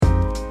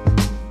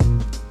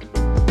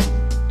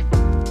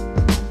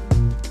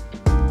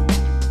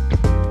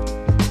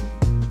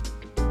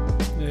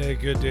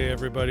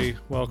everybody.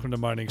 Welcome to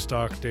Mining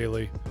Stock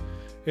Daily.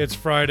 It's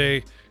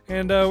Friday,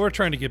 and we're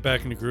trying to get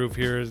back in the groove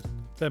here.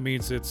 That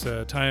means it's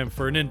time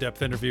for an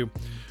in-depth interview.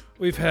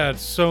 We've had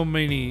so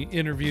many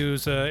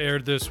interviews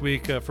aired this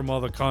week from all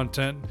the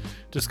content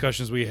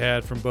discussions we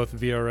had from both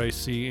the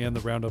VRIC and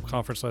the Roundup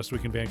Conference last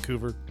week in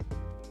Vancouver.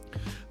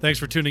 Thanks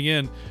for tuning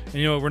in. And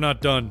you know what? We're not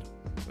done.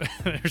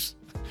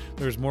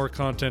 There's more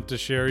content to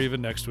share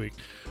even next week.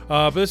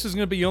 But this is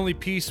going to be the only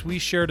piece we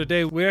share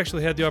today. We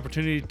actually had the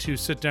opportunity to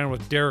sit down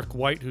with Derek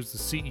White, who's the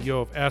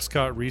CEO of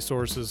Ascot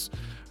Resources,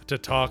 to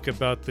talk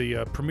about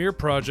the Premier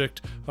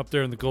project up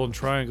there in the Golden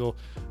Triangle.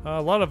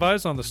 A lot of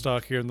eyes on the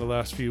stock here in the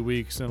last few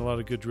weeks and a lot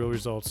of good drill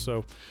results.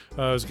 So it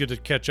was good to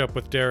catch up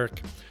with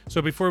Derek.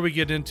 So before we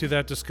get into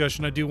that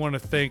discussion, I do want to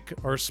thank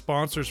our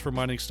sponsors for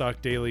Mining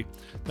Stock Daily.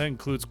 That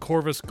includes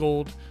Corvus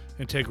Gold,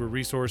 Integra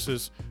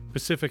Resources,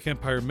 Pacific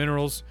Empire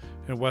Minerals,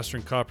 and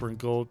Western Copper and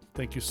Gold.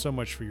 Thank you so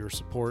much for your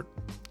support.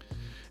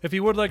 If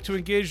you would like to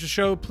engage the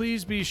show,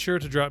 please be sure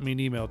to drop me an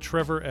email,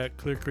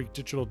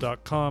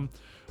 trevor@clearcreekdigital.com.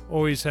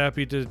 Always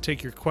happy to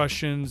take your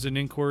questions and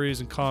inquiries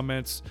and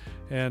comments.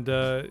 And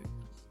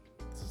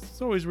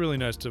it's always really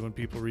nice when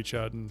people reach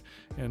out and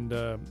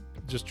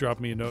just drop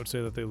me a note,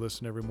 say that they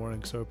listen every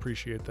morning. So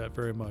appreciate that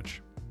very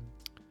much.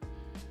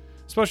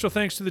 Special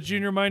thanks to the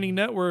Junior Mining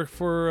Network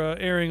for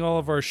airing all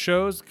of our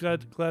shows.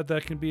 Glad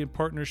that can be in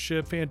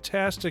partnership.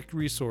 Fantastic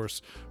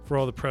resource for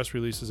all the press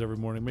releases every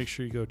morning. Make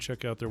sure you go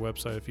check out their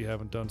website if you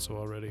haven't done so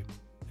already.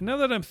 And now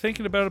that I'm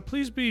thinking about it,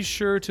 please be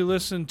sure to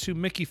listen to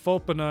Mickey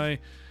Fulp and I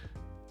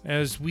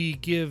as we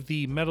give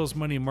the Metals,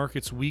 Money, and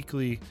Markets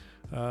Weekly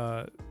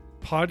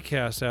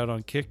podcast out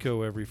on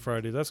Kitco every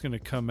Friday. That's going to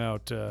come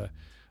out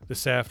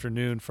this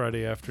afternoon,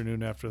 Friday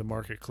afternoon after the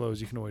market close.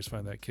 You can always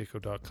find that at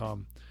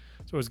kitco.com.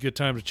 So it was a good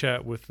time to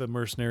chat with the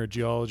mercenary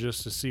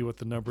geologist to see what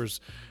the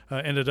numbers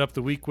ended up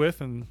the week with,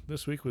 and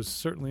this week was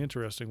certainly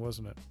interesting,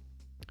 wasn't it?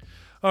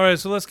 All right,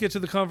 so let's get to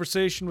the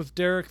conversation with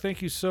Derek.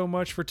 Thank you so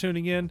much for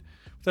tuning in.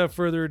 Without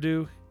further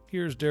ado,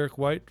 here's Derek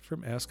White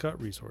from Ascot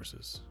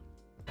Resources.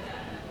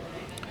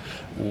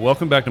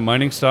 Welcome back to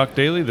Mining Stock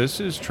Daily.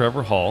 This is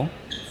Trevor Hall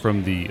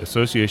from the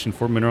Association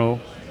for Mineral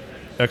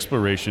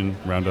Exploration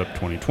Roundup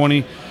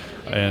 2020.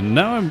 And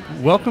now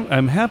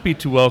I'm happy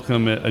to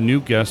welcome a new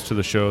guest to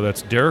the show.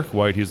 That's Derek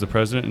White. He's the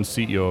president and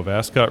CEO of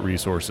Ascot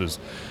Resources.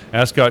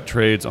 Ascot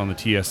trades on the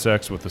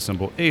TSX with the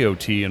symbol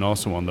AOT and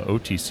also on the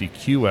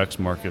OTCQX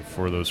market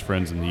for those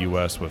friends in the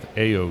U.S. with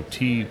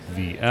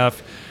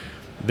AOTVF.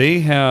 They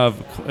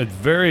have a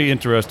very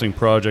interesting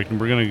project, and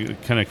we're going to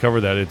kind of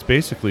cover that. It's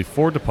basically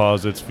 4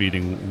 deposits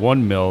feeding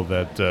one mill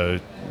that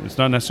it's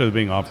not necessarily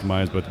being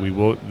optimized, but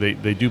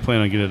they do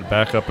plan on getting it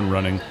back up and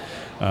running.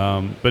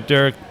 But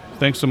Derek,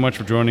 thanks so much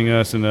for joining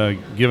us and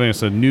giving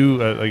us a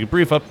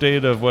brief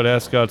update of what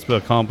Ascot's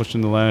accomplished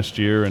in the last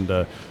year, and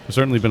there's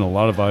certainly been a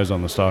lot of eyes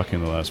on the stock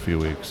in the last few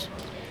weeks.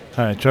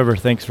 Hi, Trevor.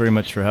 Thanks very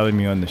much for having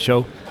me on the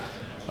show.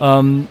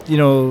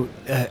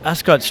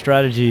 Ascot's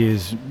strategy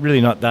is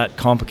really not that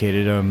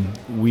complicated.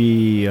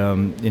 We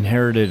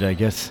inherited, I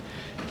guess,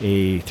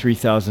 a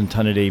 3,000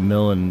 ton a day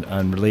mill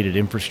and related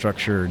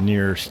infrastructure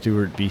near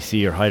Stewart,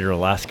 BC, or Hyder,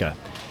 Alaska.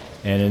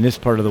 And in this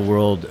part of the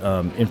world,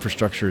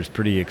 infrastructure is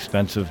pretty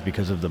expensive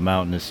because of the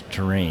mountainous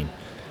terrain.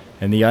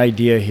 And the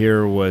idea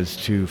here was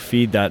to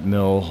feed that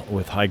mill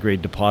with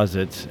high-grade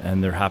deposits,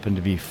 and there happened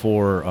to be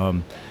 4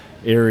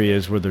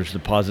 areas where there's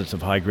deposits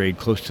of high grade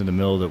close to the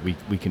mill that we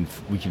can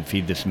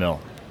feed this mill.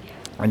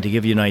 And to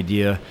give you an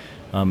idea,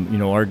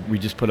 we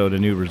just put out a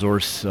new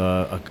resource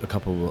a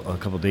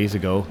couple days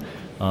ago,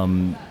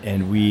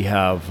 and we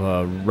have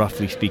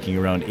roughly speaking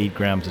around 8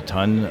 grams a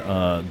ton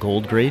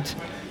gold grades,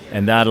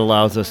 and that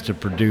allows us to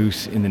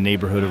produce in the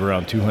neighborhood of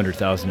around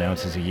 200,000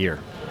 ounces a year.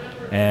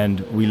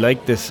 And we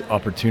like this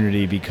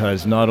opportunity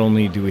because not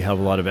only do we have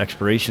a lot of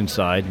exploration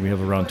side, we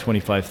have around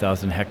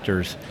 25,000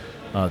 hectares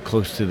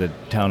close to the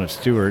town of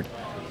Stewart,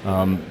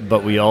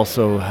 but we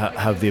also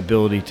have the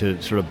ability to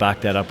sort of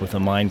back that up with a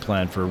mine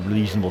plan for a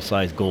reasonable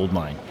sized gold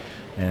mine.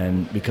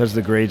 And because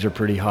the grades are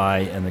pretty high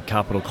and the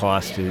capital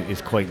cost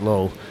is quite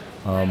low,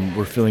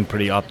 we're feeling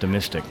pretty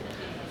optimistic.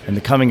 And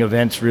the coming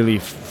events really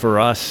for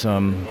us,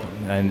 and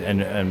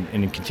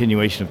in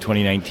continuation of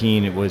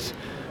 2019, it was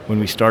when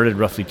we started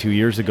roughly 2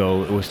 years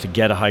ago, it was to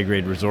get a high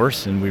grade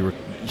resource, and we were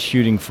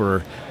shooting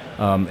for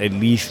at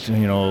least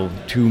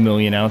 2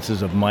 million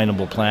ounces of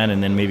mineable plan,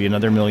 and then maybe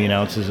another 1 million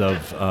ounces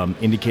of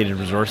indicated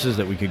resources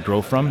that we could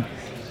grow from.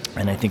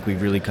 And I think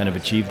we've really kind of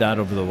achieved that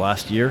over the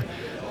last year.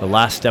 The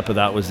last step of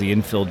that was the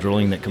infill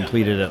drilling that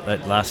completed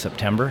at last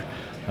September.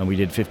 And we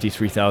did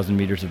 53,000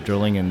 meters of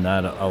drilling, and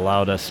that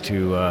allowed us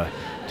to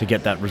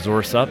get that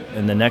resource up.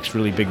 And the next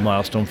really big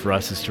milestone for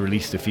us is to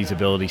release the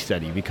feasibility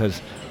study,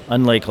 because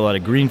unlike a lot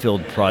of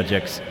greenfield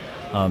projects,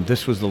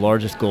 this was the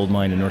largest gold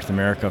mine in North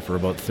America for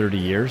about 30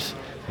 years.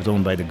 It was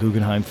owned by the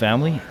Guggenheim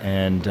family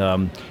and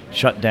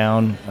shut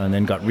down and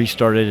then got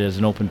restarted as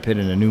an open pit,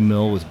 and a new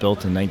mill was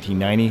built in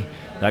 1990.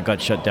 That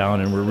got shut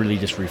down, and we're really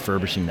just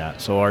refurbishing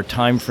that. So our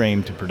time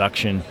frame to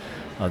production,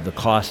 the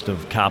cost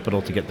of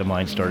capital to get the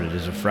mine started,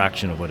 is a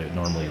fraction of what it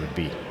normally would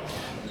be.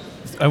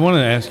 I want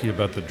to ask you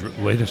about the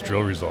latest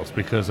drill results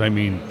because I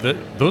mean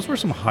those were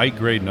some high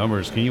grade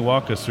numbers. Can you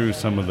walk us through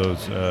some of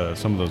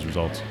those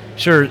results?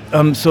 Sure.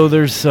 So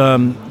there's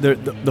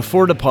the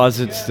four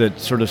deposits that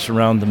sort of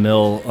surround the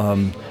mill.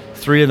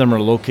 Three of them are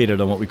located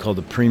on what we call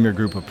the Premier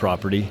Group of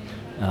properties,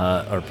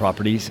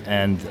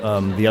 and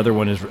the other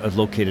one is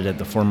located at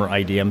the former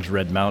IDM's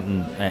Red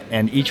Mountain.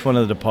 And each one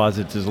of the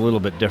deposits is a little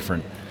bit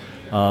different.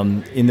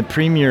 In the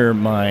Premier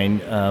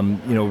mine,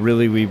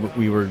 really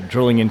we were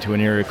drilling into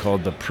an area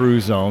called the Prue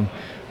Zone,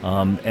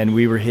 and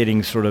we were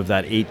hitting sort of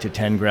that 8 to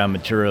 10 gram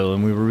material,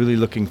 and we were really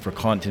looking for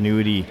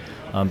continuity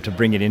to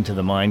bring it into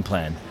the mine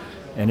plan.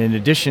 And in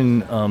addition,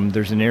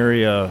 there's an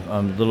area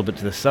a little bit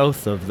to the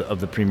south of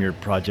the Premier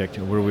project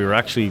where we were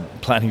actually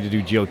planning to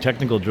do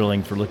geotechnical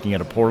drilling for looking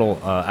at a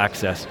portal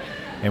access.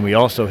 And we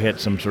also hit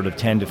some sort of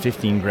 10 to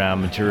 15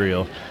 gram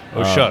material.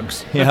 Oh,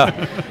 shucks.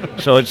 Yeah.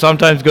 So it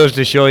sometimes goes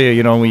to show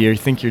you, when you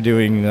think you're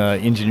doing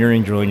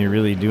engineering drilling, you're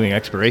really doing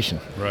exploration.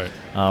 Right.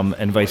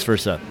 And vice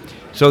versa.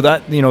 So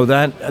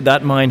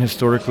that mine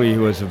historically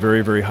was a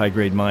very, very high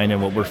grade mine.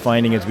 And what we're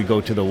finding as we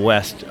go to the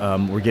west,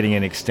 we're getting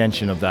an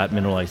extension of that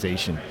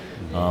mineralization.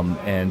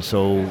 And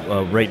so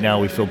right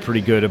now we feel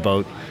pretty good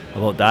about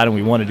that, and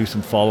we want to do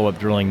some follow-up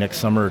drilling next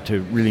summer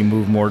to really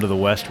move more to the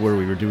west where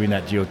we were doing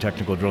that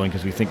geotechnical drilling,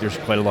 because we think there's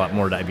quite a lot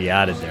more to be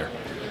added there.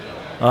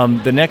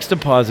 The next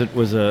deposit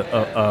was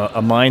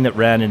a mine that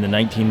ran in the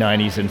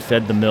 1990s and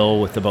fed the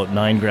mill with about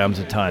 9 grams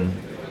a ton.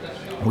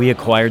 We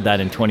acquired that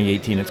in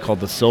 2018. It's called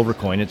the Silver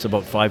Coin. It's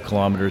about 5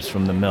 kilometers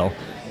from the mill.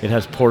 It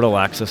has portal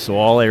access, so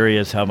all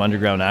areas have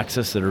underground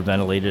access that are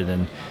ventilated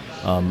and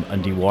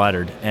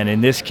dewatered. And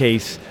in this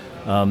case,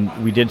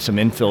 we did some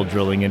infill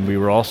drilling, and we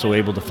were also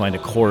able to find a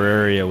core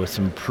area with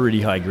some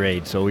pretty high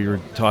grade. So we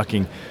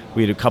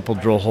had a couple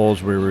drill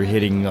holes where we were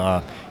hitting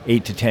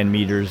 8 to 10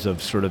 meters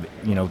of sort of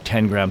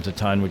 10 grams a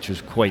ton, which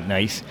was quite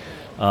nice.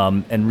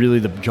 And really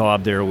the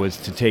job there was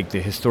to take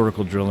the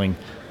historical drilling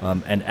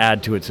and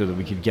add to it so that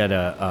we could get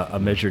a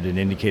measured and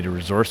indicated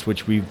resource,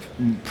 which we've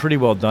pretty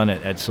well done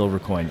at Silver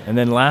Coin. And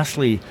then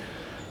lastly,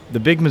 the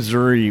Big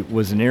Missouri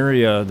was an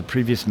area the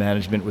previous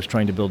management was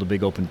trying to build a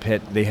big open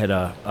pit. They had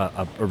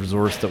a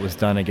resource that was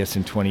done, I guess,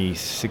 in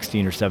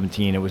 2016 or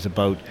 17. It was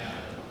about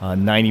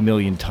 90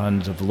 million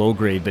tons of low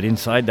grade, but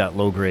inside that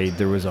low grade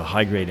there was a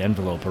high grade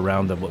envelope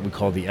around what we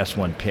call the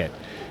S1 pit.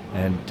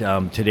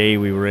 And today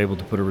we were able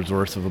to put a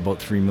resource of about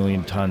 3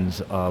 million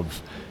tons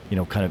of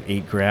kind of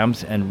 8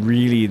 grams, and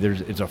really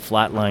it's a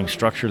flat-lying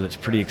structure that's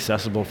pretty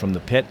accessible from the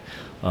pit,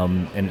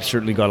 and it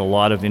certainly got a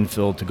lot of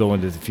infill to go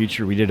into the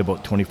future. We did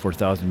about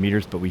 24,000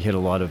 meters, but we hit a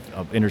lot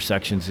of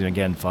intersections, and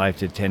again 5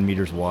 to 10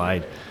 meters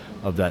wide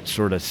of that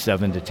sort of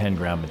 7 to 10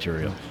 gram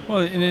material. Well,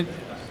 and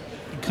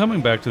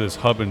coming back to this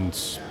hub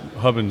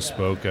and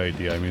spoke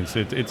idea, I mean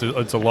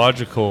it's a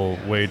logical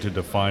way to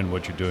define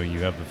what you're doing. You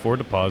have the 4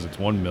 deposits,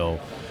 1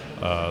 mill.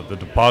 The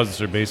deposits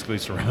are basically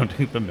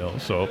surrounding the mill,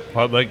 so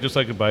just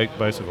like a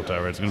bicycle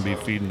tire, it's going to be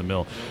feeding the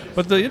mill.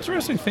 But the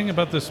interesting thing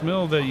about this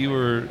mill that you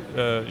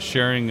were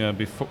sharing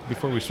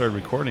before we started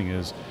recording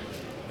is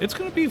it's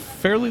going to be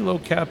fairly low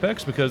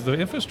capex because the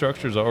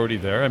infrastructure is already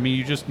there. I mean,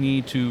 you just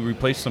need to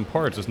replace some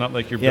parts. It's not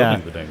like you're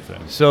building the dang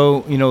thing. So,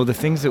 the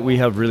things that we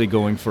have really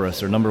going for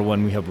us are, number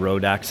one, we have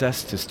road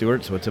access to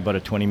Stewart, so it's about a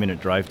 20-minute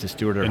drive to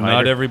Stewart or And Hyder.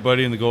 not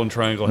everybody in the Golden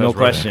Triangle has no road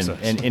question.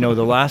 access. And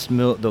the last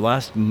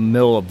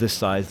mill of this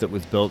size that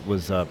was built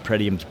was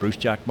Pretium's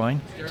Brucejack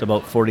mine. It's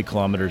about 40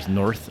 kilometers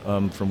north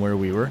from where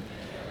we were,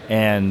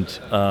 and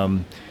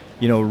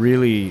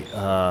really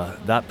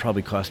that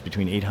probably cost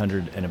between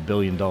 $800 and $1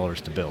 billion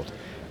to build.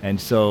 And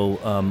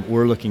so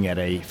we're looking at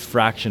a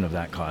fraction of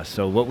that cost.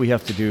 So what we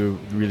have to do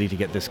really to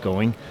get this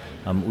going,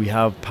 we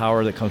have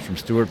power that comes from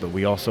Stewart, but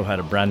we also had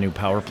a brand new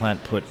power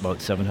plant put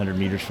about 700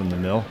 meters from the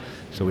mill.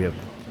 So we have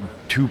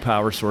 2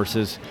 power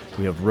sources,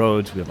 we have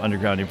roads, we have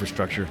underground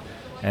infrastructure.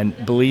 And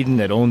Boliden,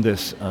 that owned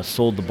this,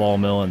 sold the ball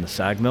mill and the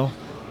SAG mill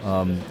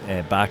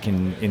back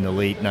in the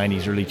late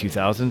 90s, early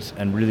 2000s.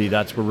 And really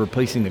that's where we're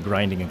replacing the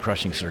grinding and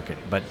crushing circuit.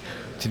 But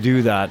to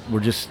do that, we're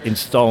just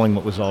installing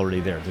what was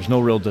already there. There's no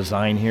real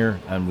design here,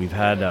 and we've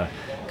had a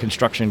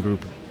construction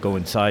group go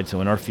inside.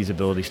 So in our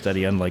feasibility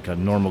study, unlike a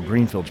normal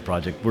greenfields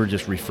project, we're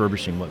just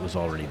refurbishing what was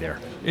already there.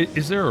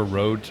 Is there a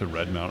road to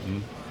Red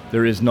Mountain?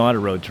 There is not a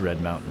road to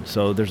Red Mountain.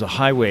 So there's a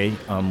highway,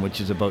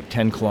 which is about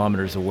 10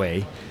 kilometers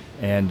away,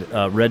 and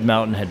Red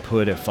Mountain had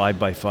put a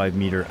 5x5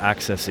 meter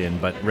access in,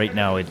 but right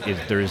now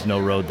there is no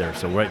road there.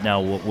 So right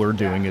now what we're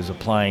doing is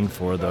applying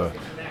for the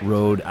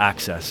road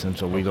access, and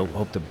so we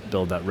hope to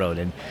build that road.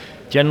 And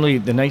generally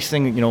the nice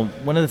thing,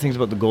 one of the things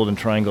about the Golden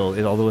Triangle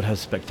is, although it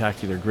has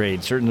spectacular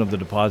grade, certain of the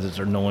deposits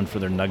are known for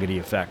their nuggety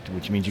effect,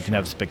 which means you can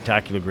have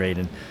spectacular grade.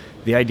 And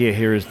the idea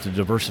here is to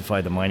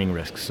diversify the mining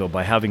risks. So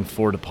by having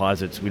 4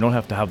 deposits, we don't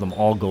have to have them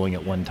all going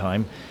at one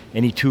time.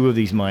 Any 2 of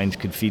these mines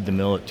could feed the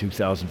mill at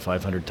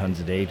 2,500 tons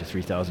a day to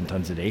 3,000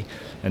 tons a day.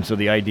 And so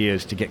the idea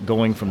is to get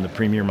going from the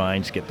Premier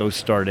mines, get those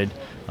started,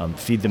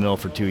 feed the mill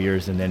for 2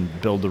 years, and then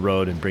build the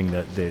road and bring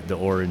the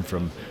ore in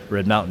from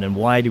Red Mountain. And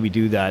why do we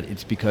do that?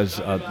 It's because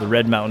the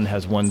Red Mountain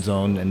has one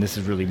zone, and this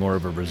is really more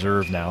of a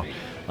reserve now,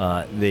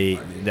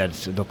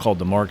 they're called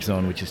the Mark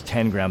Zone, which is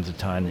 10 grams a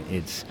ton.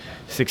 It's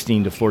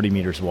 16 to 40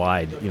 meters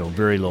wide,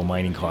 very low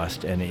mining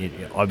cost, and it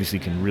obviously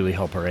can really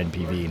help our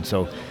NPV. And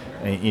so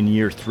in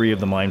year 3 of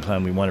the mine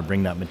plan, we want to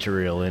bring that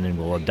material in, and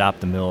we'll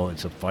adapt the mill.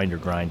 It's a finder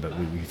grind, but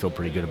we feel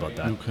pretty good about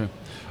that. Okay.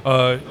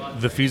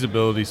 The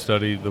feasibility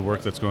study, the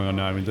work that's going on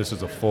now, I mean, this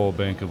is a full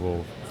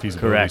bankable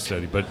feasibility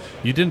study, but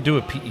you didn't do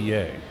a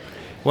PEA.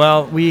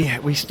 Well,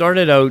 we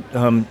started out,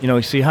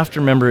 so you have to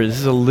remember this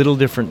is a little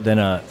different than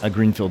a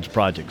greenfields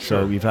project.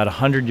 So we've had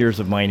 100 years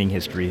of mining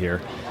history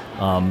here.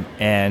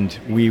 And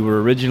we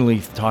were originally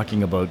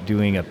talking about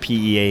doing a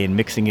PEA and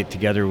mixing it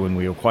together when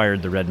we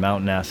acquired the Red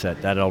Mountain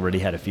asset. That already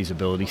had a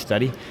feasibility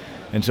study.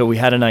 And so we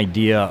had an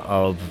idea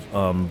of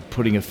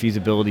putting a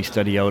feasibility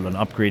study out on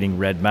upgrading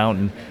Red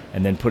Mountain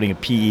and then putting a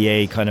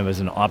PEA kind of as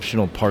an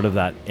optional part of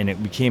that. And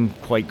it became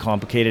quite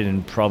complicated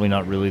and probably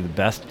not really the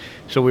best.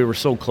 So we were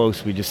so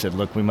close, we just said,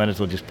 look, we might as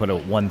well just put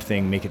out one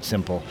thing, make it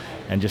simple,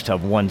 and just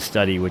have one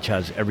study which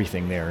has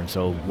everything there. And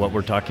so what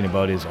we're talking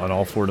about is on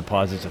all 4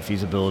 deposits, a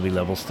feasibility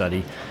level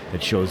study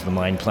that shows the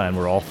mine plan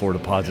where all 4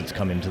 deposits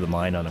come into the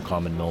mine on a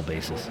common mill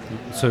basis.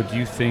 So do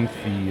you think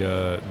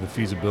the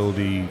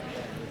feasibility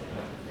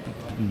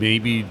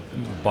maybe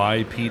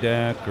by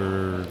PDAC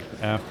or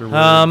afterwards?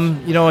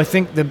 I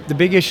think the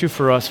big issue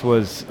for us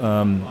was,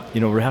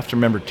 we have to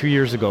remember 2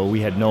 years ago we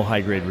had no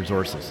high-grade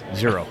resources,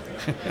 0.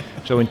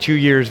 So in 2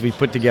 years we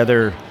put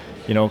together,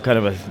 kind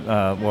of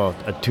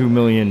a 2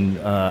 million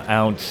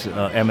ounce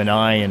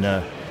M&I and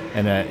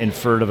an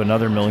inferred of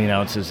another 1 million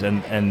ounces,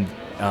 and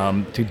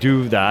to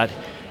do that,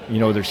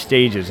 there's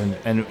stages,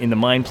 and in the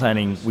mine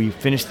planning we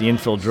finished the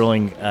infill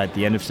drilling at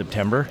the end of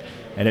September,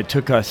 and it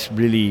took us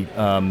really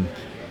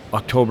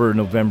October,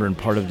 November, and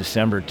part of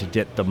December to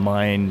get the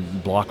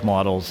mine block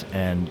models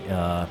and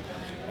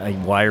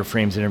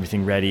wireframes and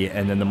everything ready.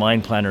 And then the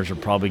mine planners are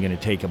probably going to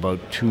take about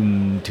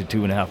 2 to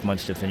 2.5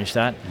 months to finish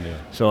that. Yeah.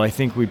 So I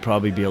think we'd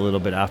probably be a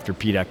little bit after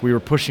PDAC. We were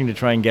pushing to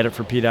try and get it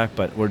for PDAC,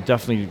 but we're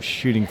definitely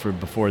shooting for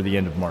before the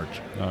end of March.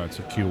 All right,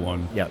 so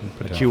Q1. Yeah,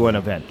 a Q1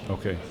 event.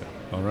 Okay.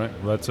 All right.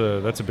 Well,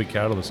 that's a big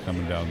catalyst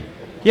coming down.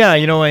 Yeah,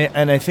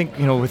 I think,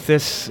 with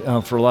this,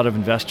 for a lot of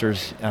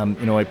investors,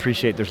 I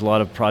appreciate there's a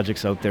lot of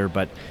projects out there,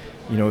 but,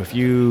 if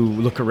you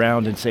look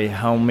around and say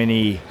how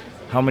many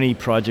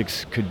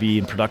projects could be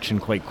in production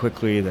quite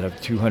quickly that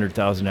have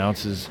 200,000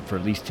 ounces for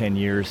at least 10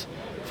 years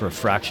for a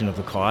fraction of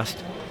the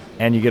cost,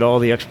 and you get all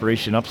the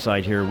exploration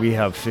upside here. We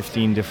have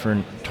 15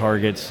 different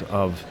targets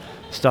of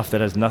stuff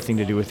that has nothing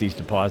to do with these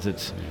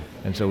deposits.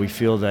 And so we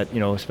feel that,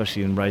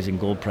 especially in rising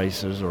gold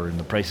prices or in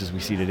the prices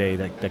we see today,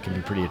 that can be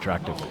pretty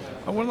attractive.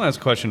 One last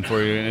question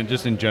for you, and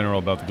just in general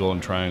about the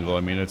Golden Triangle. I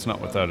mean, it's not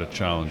without its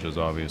challenges,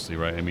 obviously,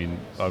 right? I mean,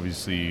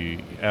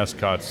 obviously,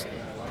 Ascot's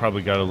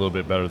probably got a little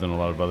bit better than a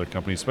lot of other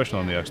companies, especially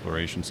on the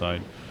exploration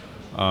side.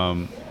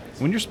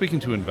 When you're speaking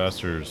to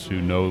investors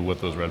who know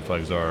what those red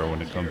flags are when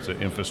it comes to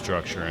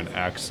infrastructure and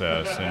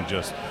access and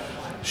just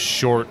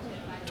short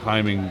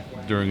timing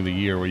during the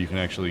year where you can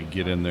actually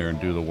get in there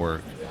and do the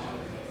work,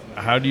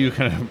 how do you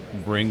kind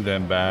of bring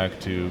them back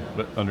to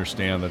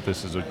understand that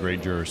this is a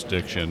great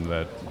jurisdiction,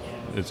 that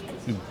it's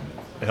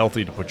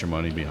healthy to put your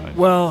money behind?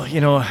 Well,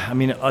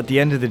 at the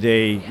end of the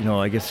day,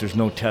 I guess there's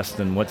no test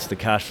than what's the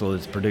cash flow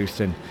that's produced.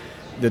 And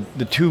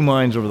the 2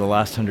 mines over the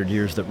last 100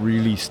 years that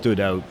really stood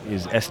out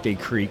is Eskay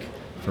Creek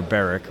for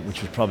Barrick,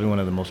 which was probably one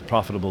of the most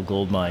profitable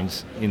gold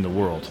mines in the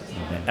world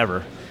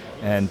ever.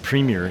 And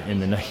Premier in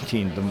the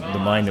the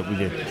mine that we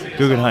did.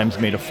 Guggenheim's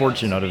made a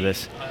fortune out of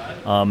this.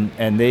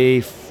 And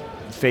they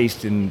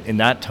faced in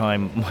that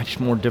time much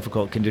more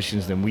difficult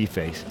conditions than we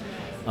face.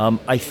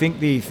 I think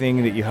the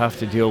thing that you have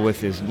to deal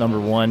with is, number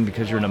one,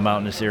 because you're in a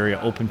mountainous area,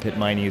 open pit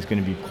mining is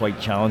going to be quite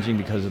challenging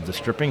because of the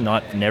stripping.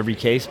 Not in every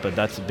case, but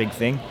that's a big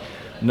thing.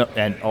 No,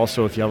 and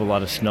also if you have a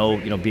lot of snow,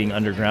 being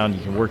underground,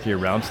 you can work year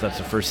round, so that's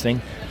the first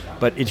thing.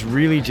 But it's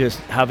really just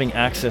having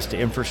access to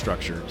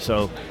infrastructure.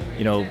 So,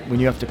 when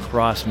you have to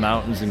cross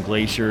mountains and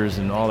glaciers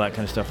and all that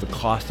kind of stuff, the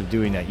cost of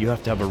doing that, you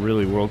have to have a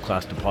really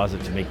world-class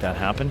deposit to make that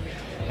happen.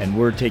 And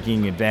we're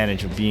taking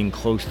advantage of being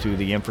close to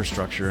the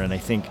infrastructure. And I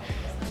think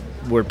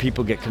where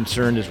people get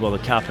concerned is, well, the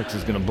CapEx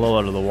is going to blow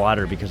out of the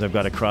water because I've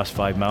got to cross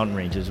 5 mountain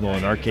ranges. Well,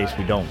 in our case,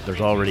 we don't.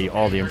 There's already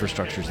all the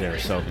infrastructure's there.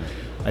 So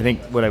I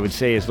think what I would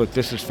say is, look,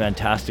 this is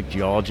fantastic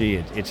geology.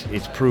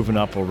 It's proven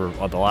up over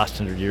the last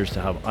 100 years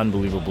to have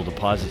unbelievable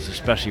deposits,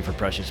 especially for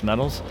precious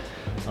metals.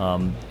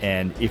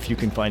 And if you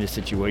can find a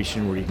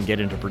situation where you can get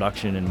into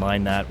production and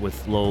mine that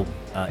with low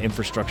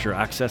infrastructure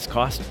access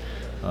cost,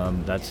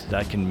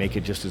 that can make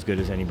it just as good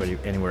as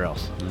anywhere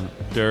else.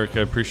 Derek,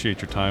 I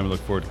appreciate your time. I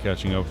look forward to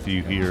catching up with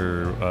you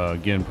here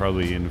again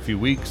probably in a few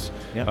weeks.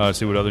 Yep.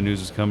 See what other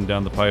news is coming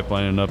down the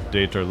pipeline and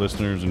update our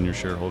listeners and your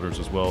shareholders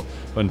as well.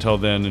 But until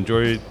then,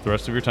 enjoy the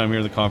rest of your time here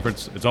in the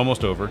conference. It's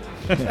almost over.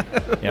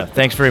 Yeah,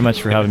 thanks very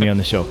much for having me on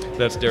the show.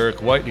 That's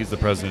Derek White. He's the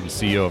president and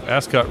CEO of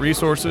Ascot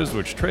Resources,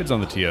 which trades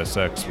on the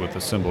TSX with the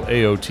symbol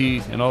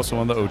AOT and also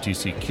on the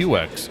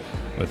OTCQX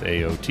with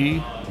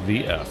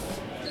AOTVF.